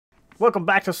Welcome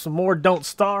back to some more Don't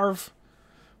Starve.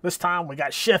 This time we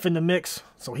got Chef in the mix,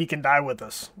 so he can die with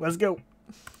us. Let's go.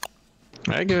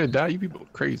 I ain't gonna die. You people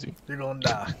are crazy. You're gonna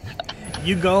die.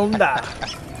 You gonna die.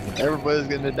 Everybody's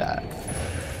gonna die.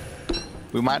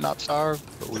 We might not starve,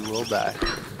 but we will die.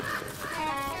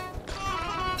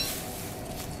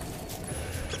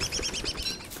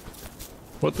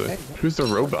 What the? Who's the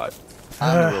robot?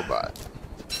 I'm a robot.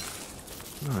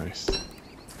 Nice.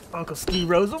 Uncle Ski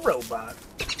Ro's a robot.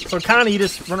 So kind of you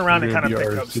just run around and kind of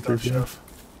pick up stuff, Chef.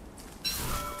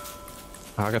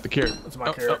 Oh, I got the carrot. That's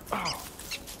my carrot. Oh.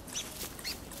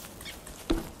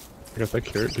 I got that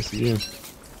carrot just again.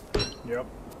 Yep.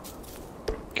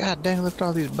 God dang, look at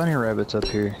all these bunny rabbits up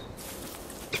here.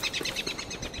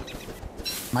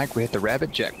 Mike, we hit the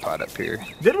rabbit jackpot up here.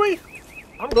 Did we?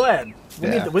 I'm glad. We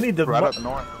need the right up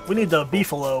north. We need the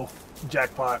beefalo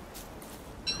jackpot.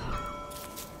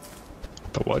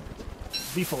 The what?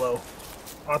 Beefalo.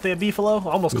 Aren't they a beefalo? I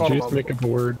almost called Did you them just make up a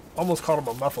word? Almost called them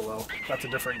a muffalo. That's a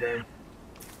different game.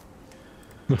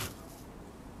 You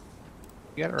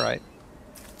got it right.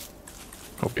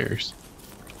 Oh, bears.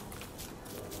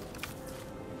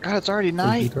 God, it's already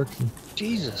night.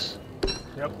 Jesus.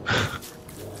 Yep.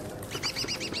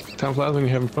 Time flies when you're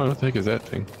having fun. What the heck is that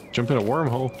thing? Jump in a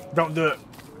wormhole. Don't do it.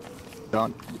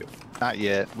 Don't. Not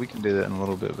yet. We can do that in a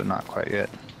little bit, but not quite yet.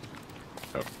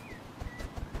 Oh.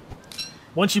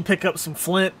 Once you pick up some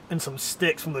flint and some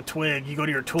sticks from the twig, you go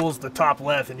to your tools at the top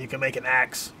left and you can make an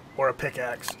axe or a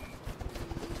pickaxe.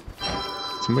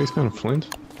 Somebody's found a flint?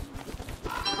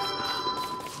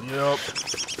 Yep.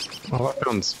 All I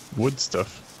found's wood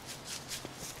stuff.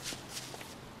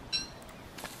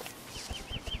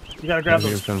 You gotta grab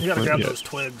those. You gotta grab those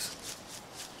twigs.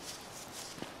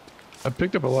 I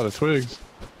picked up a lot of twigs.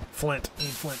 Flint. Need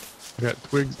flint. I got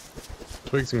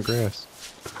twigs and grass.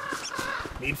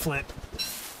 Need flint.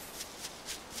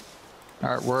 All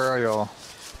right, where are y'all?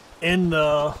 In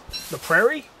the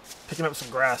prairie, picking up some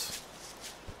grass.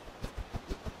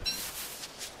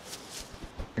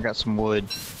 I got some wood.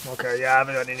 Okay, yeah, I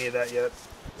haven't done any of that yet.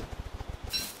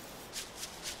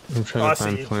 I'm trying to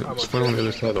find flint. It's flint on the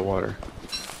other side of the water.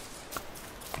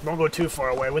 Don't go too far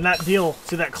away. When that deal,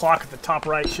 see that clock at the top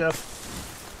right, Chef?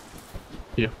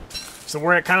 Yeah. So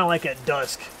we're at kind of like at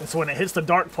dusk, and so when it hits the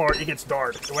dark part, it gets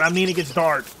dark. And when I mean it gets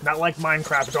dark, not like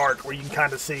Minecraft dark, where you can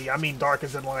kind of see. I mean dark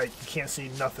as in like you can't see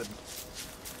nothing.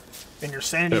 And your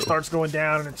sanity starts going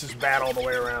down, and it's just bad all the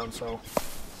way around. So.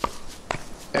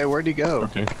 Hey, where'd he go?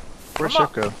 Okay. Where'd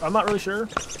Chef go? I'm not really sure.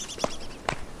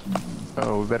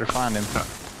 Oh, we better find him.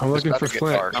 I'm looking for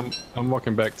flint. I'm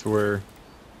walking back to where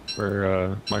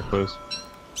Mike was.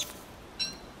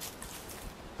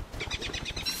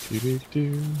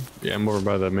 Yeah, I'm over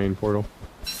by the main portal.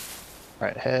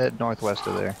 Right, head northwest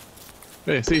of there.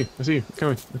 Hey, I see you.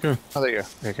 I'm coming. Oh, there you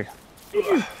go. Okay.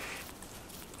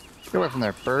 Get away from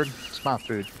there, bird. It's my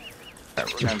food.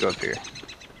 Alright, we're gonna go up here.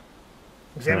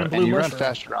 Examine blue And you mushroom. run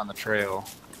faster on the trail.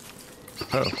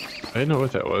 Oh, I didn't know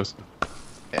what that was.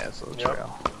 Yeah, it's a little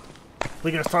trail.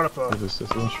 We can start up a. What is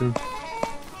this mushroom?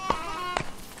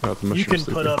 Oh, the mushroom You can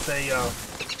sleeper. put up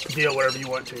a deal wherever you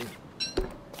want to.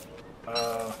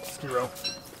 Skiro.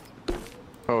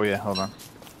 Oh yeah, hold on.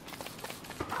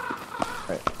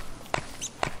 Right.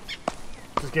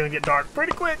 It's gonna get dark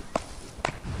pretty quick.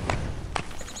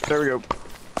 There we go.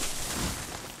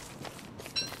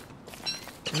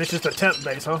 And it's just a temp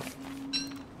base, huh?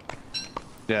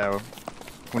 Yeah,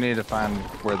 we need to find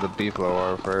where the beefalo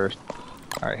are first.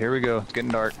 Alright, here we go. It's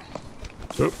getting dark.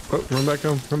 Oh, run back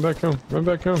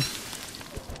home.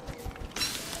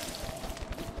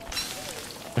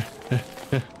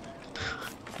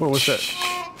 What was that?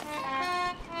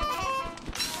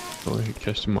 Oh, he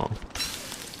catched them all.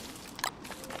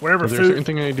 Whatever Is there a food. certain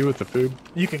thing I need to do with the food?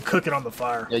 You can cook it on the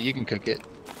fire. Yeah, you can cook it.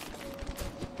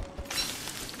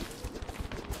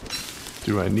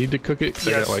 Do I need to cook it? 'Cause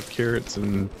I Yes. got like carrots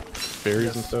and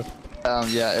berries and stuff.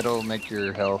 Yeah, it'll make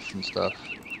your health and stuff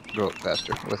go up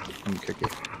faster when you cook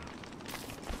it.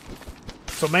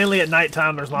 So mainly at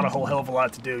nighttime, there's not a whole hell of a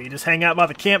lot to do. You just hang out by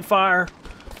the campfire,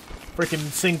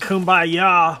 freaking sing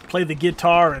Kumbaya, play the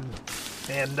guitar and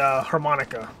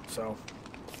harmonica. So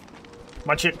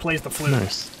my chick plays the flute.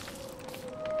 Nice.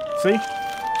 See?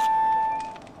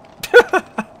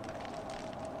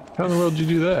 How in the world did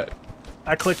you do that?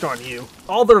 I clicked on you.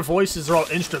 All their voices are all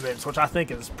instruments, which I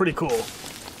think is pretty cool.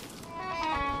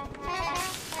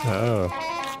 Oh.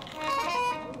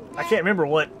 I can't remember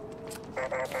what.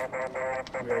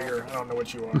 Yeah, I don't know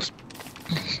what you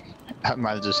are.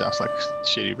 Mine just sounds like a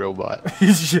shitty robot.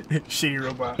 Shitty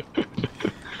robot.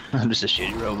 I'm just a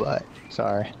shitty robot.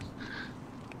 Sorry.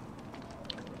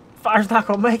 Fire's not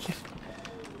gonna make it.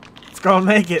 gonna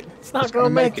make it. It's not It's gonna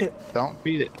make it. Don't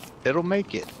beat it. It'll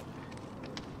make it.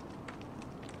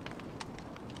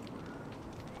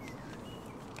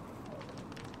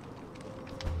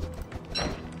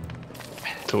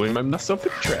 Totally made myself a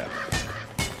trap.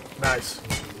 Nice.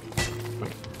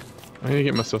 I need to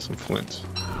get myself some flint.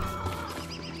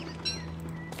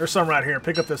 There's some right here.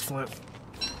 Pick up this flint.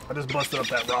 I just busted up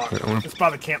that rock. It's by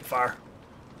the campfire.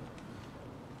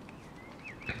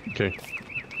 Okay.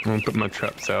 I'm gonna put my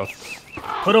trap south.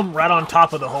 Put them right on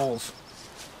top of the holes.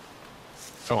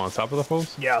 Oh, on top of the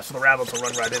holes? Yeah, so the rabbits will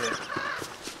run right in it.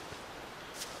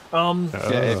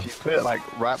 Yeah, if you put it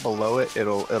like right below it,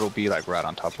 it'll be like right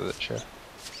on top of it. Sure.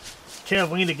 Kev,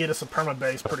 we need to get us a perma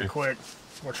base pretty quick.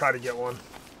 We'll try to get one.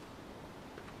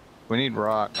 We need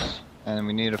rocks, and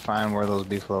we need to find where those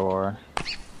beefalo are.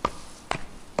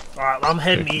 Alright, I'm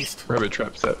heading east. Rabbit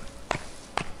trap set.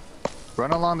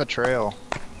 Run along the trail,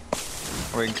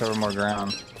 where we can cover more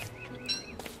ground.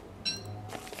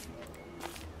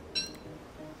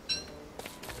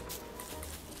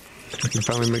 I can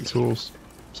finally make tools.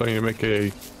 So I need to make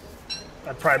a...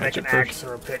 I'd probably make an Hatchet axe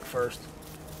or a pick first.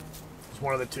 It's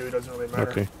one of the two, doesn't really matter.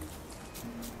 Okay.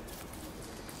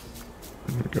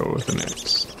 I'm gonna go with an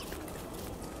axe.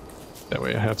 That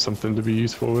way I have something to be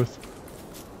useful with.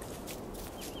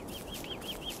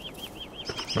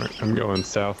 Alright, I'm going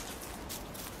south.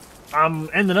 I'm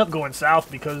ending up going south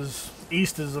because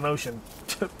east is an ocean.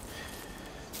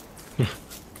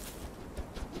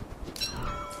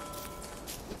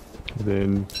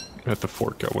 Then at the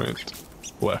fork I went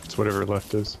left, whatever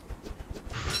left is.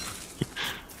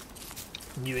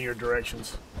 You and your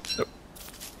directions. Nope.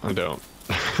 I don't.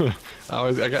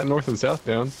 I got north and south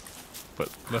down, but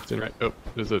left and right. Oh,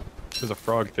 there's a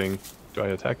frog thing. Do I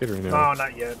attack it or no? No,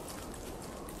 not yet.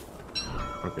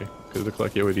 Okay, because it looked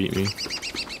like it would eat me.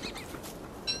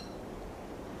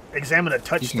 Examine a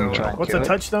touchstone. try and What's kill a it.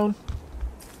 touchstone?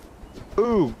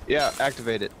 Ooh, yeah,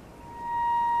 activate it.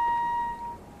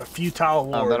 A futile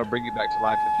ward. That'll bring you back to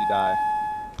life if you die.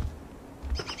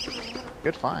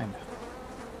 Good find.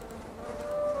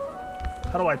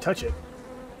 How do I touch it?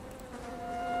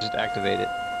 Just activate it.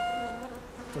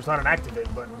 There's not an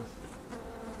activate button.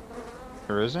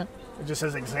 There isn't? It just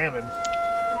says examine.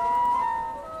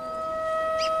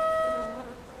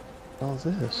 What is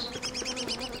this?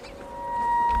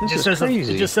 It just says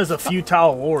it just says a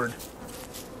futile ward.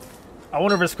 I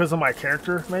wonder if it's because of my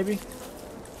character, maybe.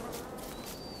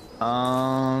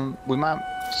 We might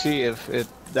see if it.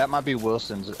 That might be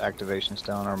Wilson's activation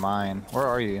stone or mine. Where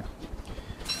are you?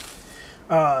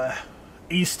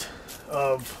 East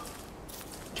of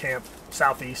camp,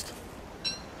 southeast.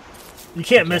 You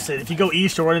can't miss it. If you go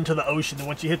east or run into the ocean, and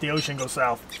once you hit the ocean, go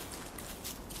south.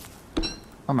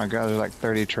 Oh my god, there's like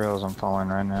 30 trails I'm following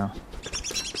right now.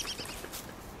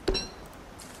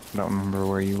 I don't remember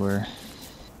where you were.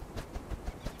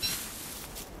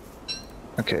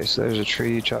 Okay, so there's a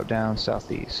tree chopped down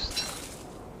southeast.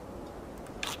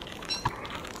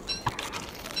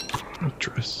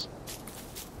 Dress.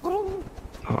 Oh,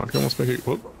 I can almost make it.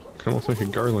 Whoop! I can almost make a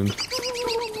garland.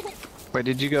 Wait,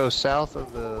 did you go south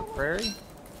of the prairie?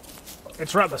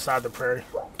 It's right beside the prairie.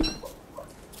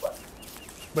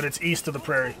 But it's east of the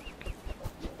prairie.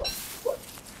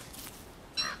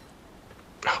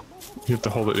 You have to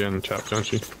hold it down and chop,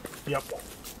 don't you? Yep.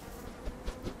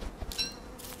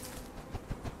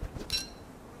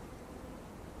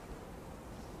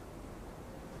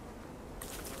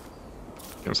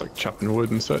 It was like chopping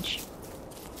wood and such.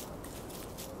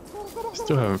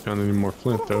 Still haven't found any more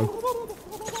flint though.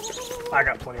 I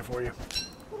got plenty for you.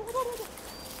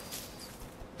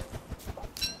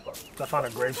 Did I find a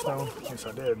gravestone? Yes,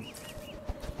 I did.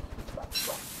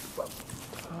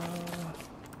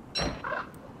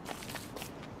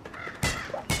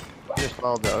 You just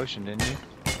followed the ocean, didn't you?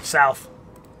 South.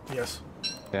 Yes.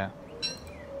 Yeah.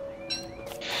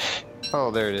 Oh,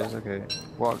 there it is. Okay.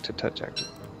 Walk to touch active.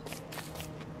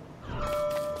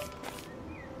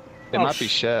 It Oh, might be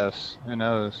chefs. Who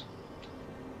knows?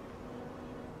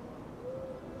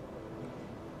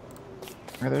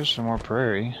 Oh, there's some more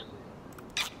prairie.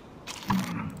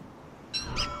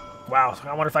 Wow.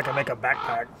 I wonder if I can make a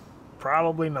backpack.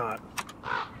 Probably not.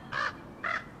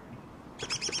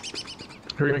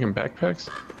 Are you making backpacks?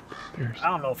 There's... I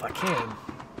don't know if I can.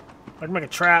 I can make a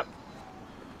trap.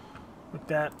 With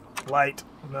that. Light.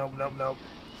 Nope, nope, nope.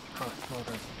 Huh,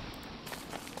 okay.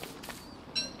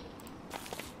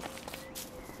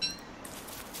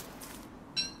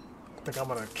 I think I'm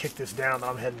gonna kick this down.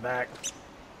 I'm heading back.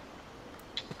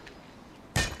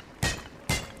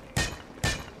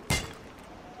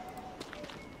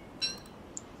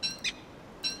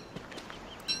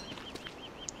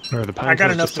 Are the I pine got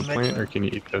cones enough just to a make plant, the or can you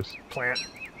eat those? plant.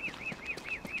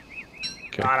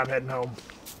 Okay. God, I'm heading home.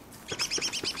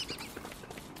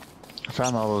 I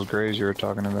found all those graves you were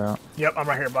talking about. Yep, I'm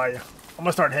right here by you. I'm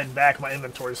gonna start heading back. My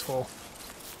inventory's full.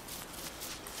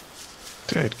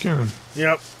 Dead gun.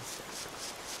 Yep,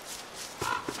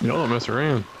 Y'all don't mess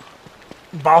around.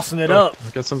 bossing it Oh, up. I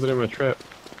got something in my trap.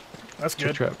 That's It's a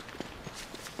good. trap.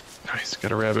 Nice,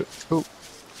 got a rabbit. Ooh.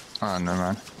 Oh, never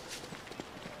mind.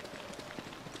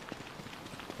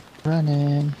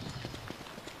 Running.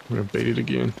 I'm gonna bait it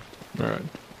again. Alright.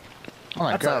 Oh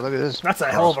my That's god, a- look at this. That's a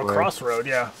hell of a crossroad. crossroad.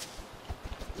 Yeah,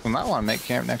 We might want to make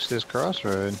camp next to this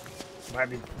crossroad. might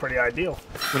be pretty ideal.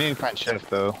 We need to find Chef,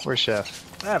 though. Where's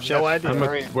Chef? I have Chef, no idea. I'm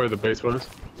Hurry. at where the base was.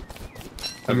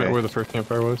 I Okay. meant where the first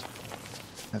campfire was.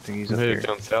 I think he's I'm up here. headed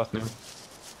down south now.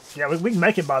 Yeah, we can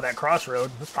make it by that crossroad.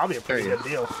 That's probably a pretty There you good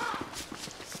deal.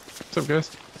 What's up,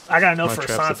 guys? I got enough My for a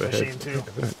trap's science up ahead. machine too. Look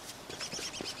at that.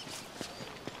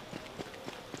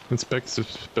 Inspect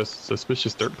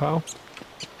suspicious dirt pile.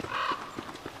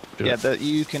 Do Yeah, it. that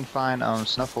you can find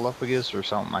Snuffleupagus or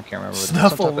something. I can't remember. Some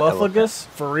type of elephant. Snuffleupagus?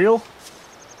 For real?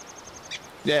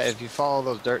 Yeah, if you follow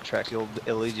those dirt tracks, it'll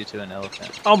lead you to an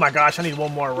elephant. Oh my gosh, I need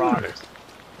one more rock. Nice.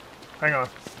 Hang on.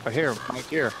 Oh, here, Mike,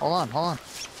 here. Hold on, hold on.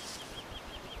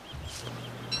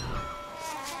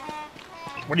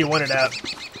 Where do you want it at?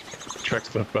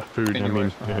 Tracks left by food.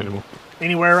 Anywhere, I mean, animal.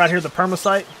 Anywhere right here, the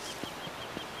permasite?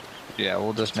 Yeah,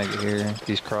 we'll just make it here.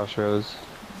 These crossroads.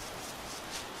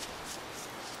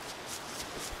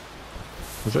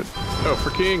 Was it? Oh, for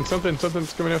king!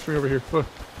 Something's coming after me over here. Look,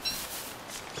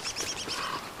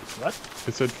 What?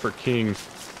 it said for king. It's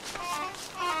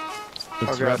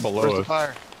God, right below where's the us.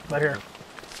 fire? Right here.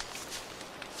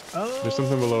 Oh, There's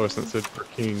something below us that said for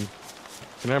king.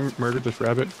 Can I murder this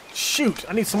rabbit? shoot!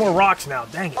 I need some more rocks now.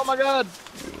 Dang it! Oh my god!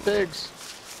 Pigs!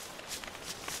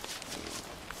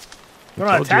 They're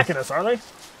not Told you. attacking us, are they?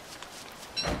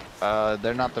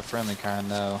 They're not the friendly kind,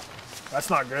 no. That's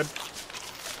not good.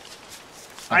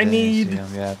 I didn't see need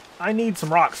 'em yet.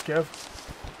 some rocks, Kev,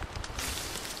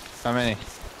 How many?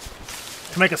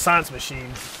 to make a science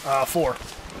machine. 4.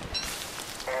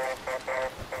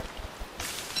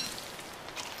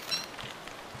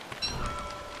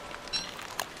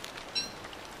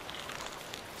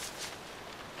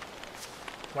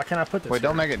 Why can't I put this? Wait,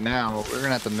 don't here? make it now. We're gonna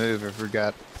have to move if we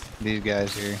got these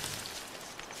guys here.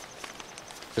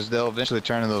 Because they'll eventually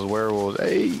turn into those werewolves.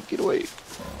 Hey, get away.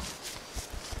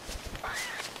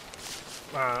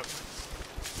 Uh,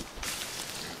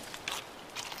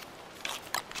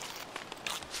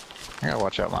 I gotta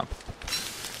watch out my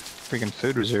freaking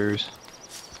food reserves.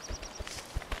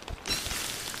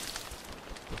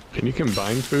 Can you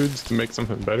combine foods to make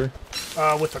something better?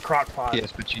 with the crock pot.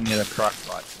 Yes, but you need a crock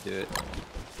pot to do it.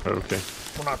 Oh, okay.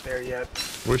 We're not there yet.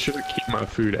 Where should I keep my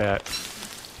food at?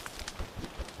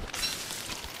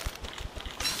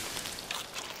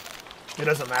 It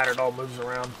doesn't matter. It all moves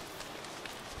around.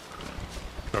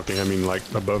 Okay, I mean like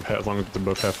above half. As long as it's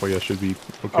above halfway, I should be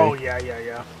okay. Oh yeah, yeah,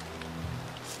 yeah.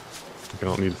 I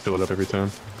don't need to fill it up every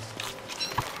time.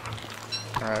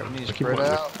 Alright, we need to I keep spread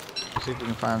wanting to- out. See if we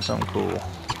can find something cool.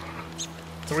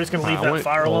 So we're just gonna leave I that went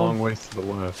fire a long alone. ways to the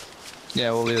left.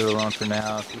 Yeah, we'll leave it alone for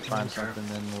now. If we find Okay. something,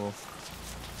 then we'll...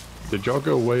 Did y'all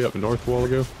go way up north a while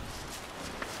ago?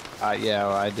 yeah,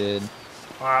 well, I did.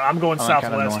 I'm going I went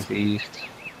kind of southwest. northeast.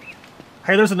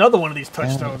 Hey, there's another one of these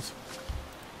touchstones.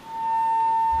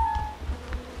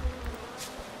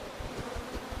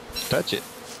 Touch it.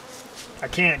 I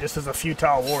can't. Just as a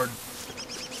futile ward.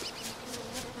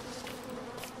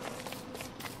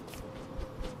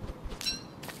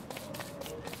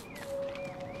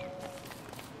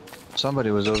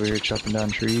 Somebody was over here chopping down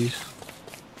trees.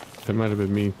 That might have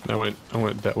been me. I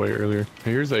went that way earlier.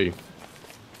 Here's a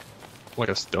like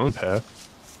a stone path.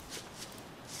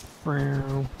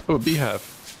 Oh, a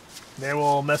beehive. They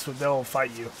will mess with. They'll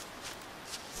fight you.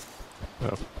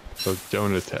 Oh, so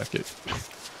don't attack it.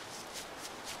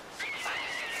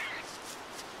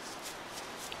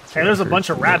 Hey, there's a bunch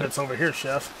of rabbits over here,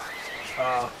 Chef.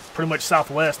 Pretty much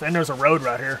southwest, and there's a road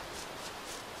right here.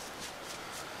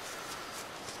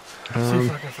 See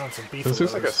if I can find some beef. This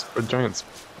looks like those. a giant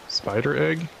spider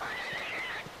egg.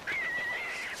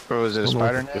 Or was it a I don't know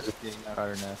spider if nest? it- Yeah,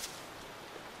 spider nest.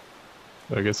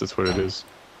 I guess that's what it is.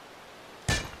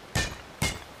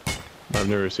 I've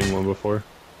never seen one before.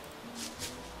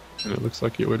 And it looks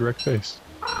like it would wreck face.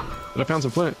 But I found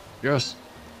some flint. Yes.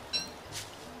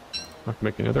 I can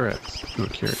make another axe. I'm a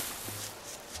carrot.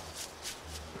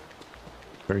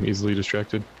 Very easily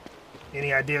distracted.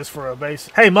 Any ideas for a base?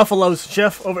 Hey, Muffalo's,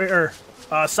 Chef, over here.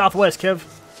 Southwest, Kev.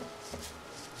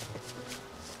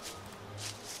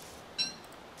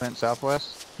 Went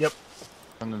southwest Yep.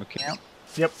 from the camp.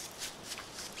 Yep.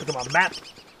 Look at my map.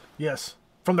 Yes.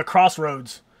 From the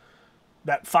crossroads.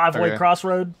 That 5-way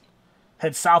crossroad.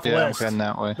 Head southwest. Yeah, I'm heading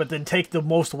that way. But then take the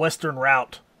most western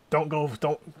route.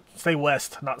 Don't stay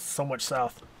west, not so much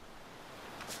south.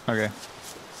 Okay.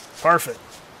 Perfect.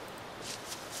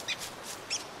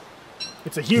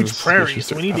 It's a huge prairie,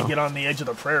 so we need to get on the edge of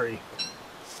the prairie.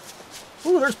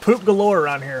 Ooh, there's poop galore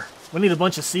around here. We need a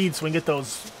bunch of seeds so we can get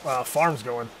those farms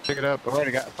going. Pick it up. I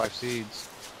already got 5 seeds.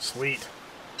 Sweet.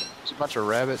 There's a bunch of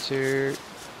rabbits here.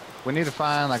 We need to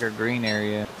find like a green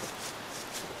area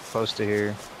close to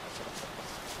here.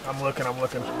 I'm looking.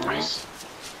 Nice.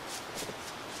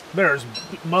 There's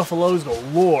buffaloes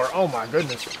galore. Oh my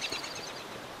goodness.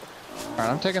 Alright,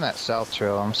 I'm taking that south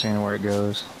trail. I'm seeing where it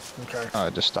goes. Okay. Oh,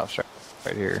 it just stops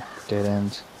right here. Dead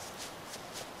ends.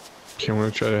 Okay, I'm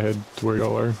gonna try to head to where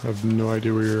y'all are. I have no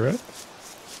idea where you're at.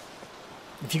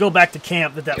 If you go back to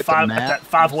camp at that Get the map.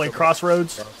 5-way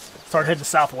crossroads, start heading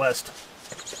southwest.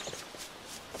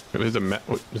 Is a map?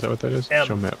 Is that what that is? M.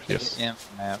 Show map. Yes. Yeah,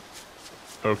 map.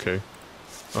 Okay.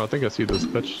 Oh, I think I see this.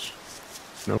 That's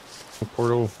no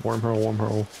portal,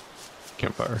 wormhole,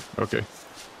 campfire. Okay.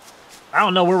 I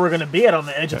don't know where we're going to be at on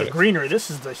the edge of Got the it. greenery.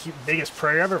 This is the biggest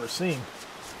prairie I've ever seen.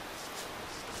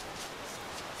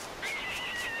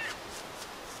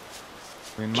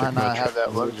 We Check might my not have track.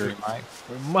 that luxury, Mike.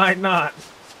 We might not.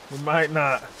 We might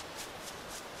not.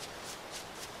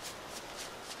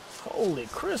 Holy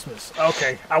Christmas.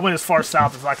 Okay, I went as far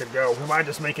south as I could go. We might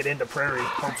just make it into prairie.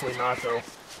 Hopefully not, though.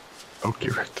 Okay,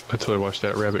 right. I totally watched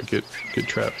that rabbit get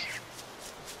trapped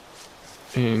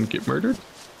and get murdered.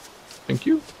 Thank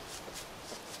you.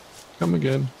 Come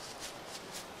again.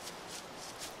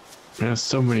 Man,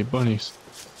 so many bunnies.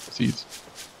 Seeds.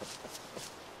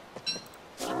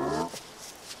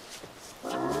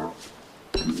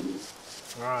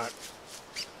 Alright.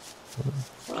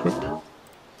 Equip.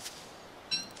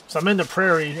 So I'm in the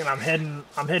prairie, and I'm heading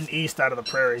east out of the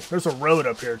prairie. There's a road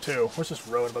up here, too. Where's this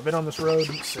road? Have I been on this road?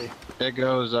 Let's see. It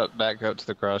goes back up to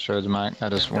the crossroads, Mike. I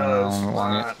just It went does.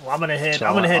 along it. Alright. Well, I'm gonna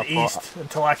head east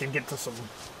until I can get to some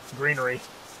greenery.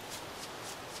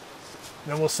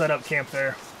 Then we'll set up camp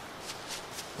there.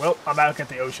 Well, I'm back at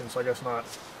the ocean, so I guess not.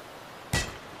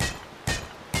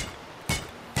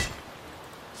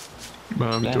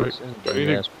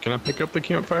 Can I pick up the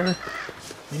campfire?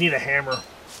 You need a hammer.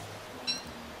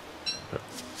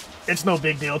 It's no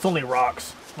big deal. It's only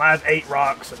rocks. I have 8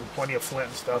 rocks and plenty of flint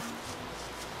and stuff.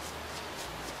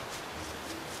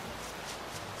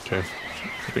 Okay.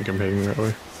 I think I'm heading that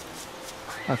way.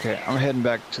 Okay, I'm heading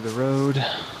back to the road.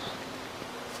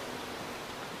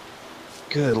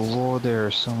 Good lord, there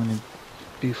are so many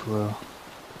buffalo.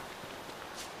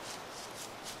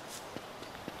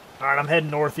 Alright, I'm heading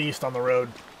northeast on the road.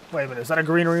 Wait a minute, is that a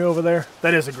greenery over there?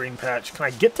 That is a green patch. Can I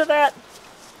get to that?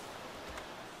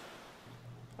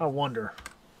 I wonder.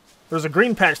 There's a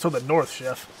green patch to the north,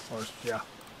 Chef. Or, yeah.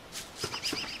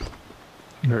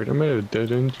 Alright, I'm at a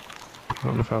dead end. I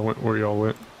don't know if I went where y'all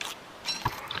went.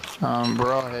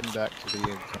 We're all heading back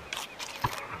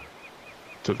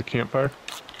To the campfire?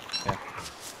 Yeah.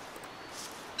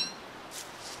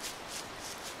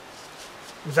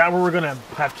 Is that where we're gonna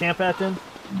have camp at then?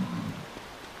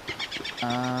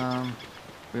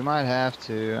 We might have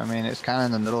to. I mean, it's kind of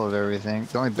in the middle of everything.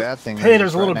 The only bad thing Hey, is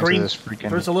there's a right little next to green. this freaking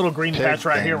There's a little green pig patch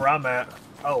right thing. here where I'm at.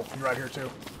 Oh, you're right here too.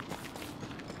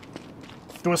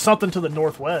 There was something to the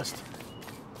northwest.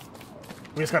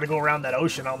 We just got to go around that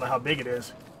ocean. I don't know how big it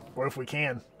is, or if we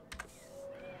can.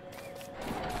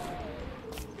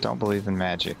 Don't believe in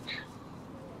magic.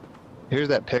 Here's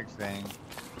that pig thing.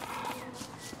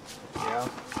 Yeah.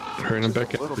 Alright, I'm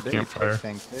back at Little the bitty campfire.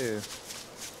 pig thing too.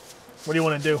 What do you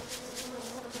want to do?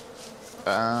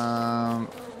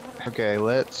 Okay,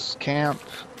 let's camp.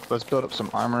 Let's build up some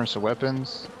armor, some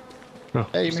weapons. Oh,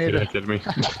 Hey, you just made get it. ahead of me.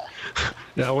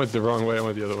 Yeah, I went the wrong way. I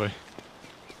went the other way.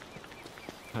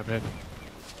 Not bad.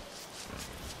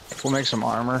 We'll make some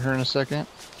armor here in a second.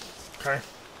 Okay.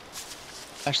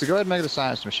 Actually, go ahead and make the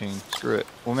science machine. Screw it.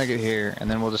 We'll make it here, and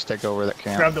then we'll just take over that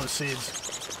camp. Grab those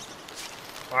seeds.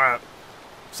 All right.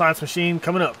 Science machine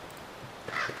coming up.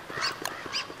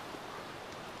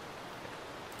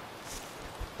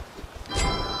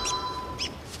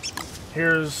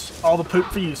 Here's all the poop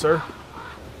for you, sir.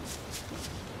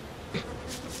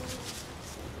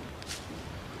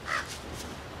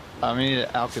 We need an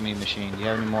alchemy machine. Do you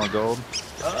have any more gold?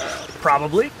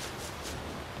 Probably.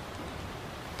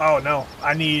 Oh, no.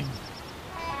 I need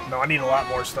a lot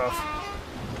more stuff.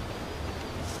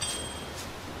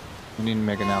 We need to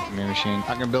make an alchemy machine.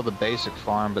 I can build a basic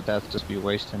farm, but that's just be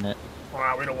wasting it. All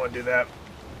right, we don't want to do that.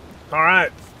 All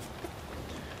right.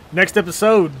 Next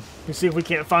episode, we see if we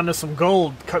can't find us some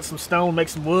gold, cut some stone, make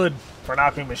some wood for an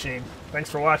alchemy machine. Thanks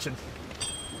for watching.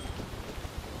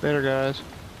 Later, guys.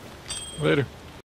 Later.